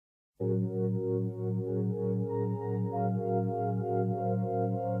Two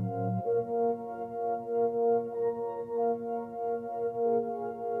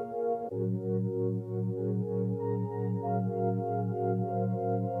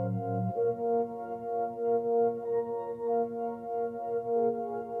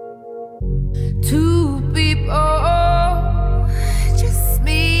people just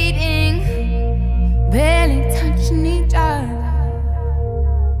meeting, barely touching each other.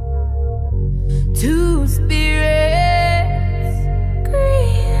 Two spirits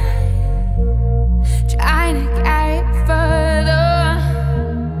grieving, trying to carry it further.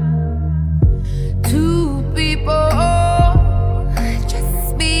 Two people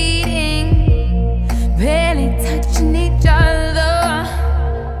just meeting, barely touching each other.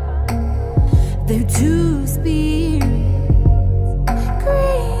 They're two spirits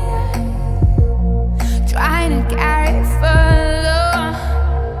grieving, trying to carry it further.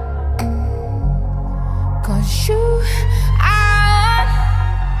 'Cause you are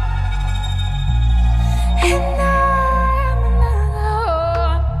and I'm another.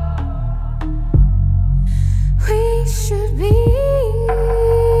 We should be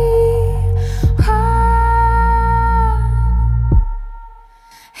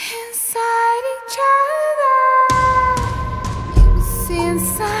inside each other. You can see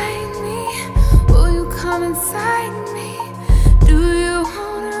inside me. Will you come inside me? Do you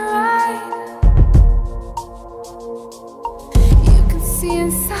wanna ride? You can see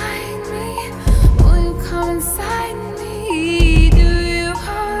inside me. Will you come inside me? Do you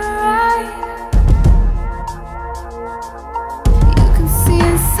wanna ride? You can see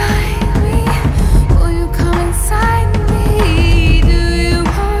inside me. Will you come inside me?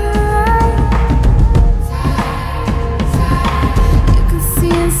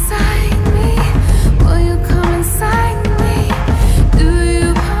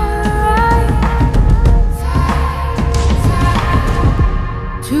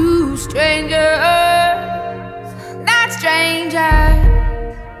 Strangers, not strangers,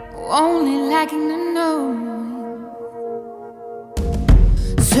 only lacking the knowing.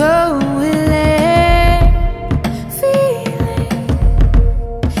 So will it feeling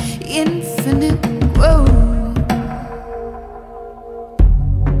infinite growth.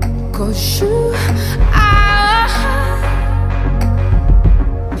 'Cause you are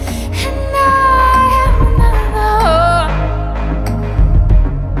and I am another.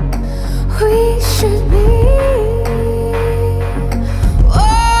 We should be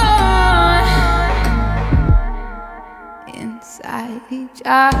inside each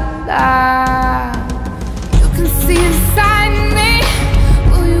other. You can see inside.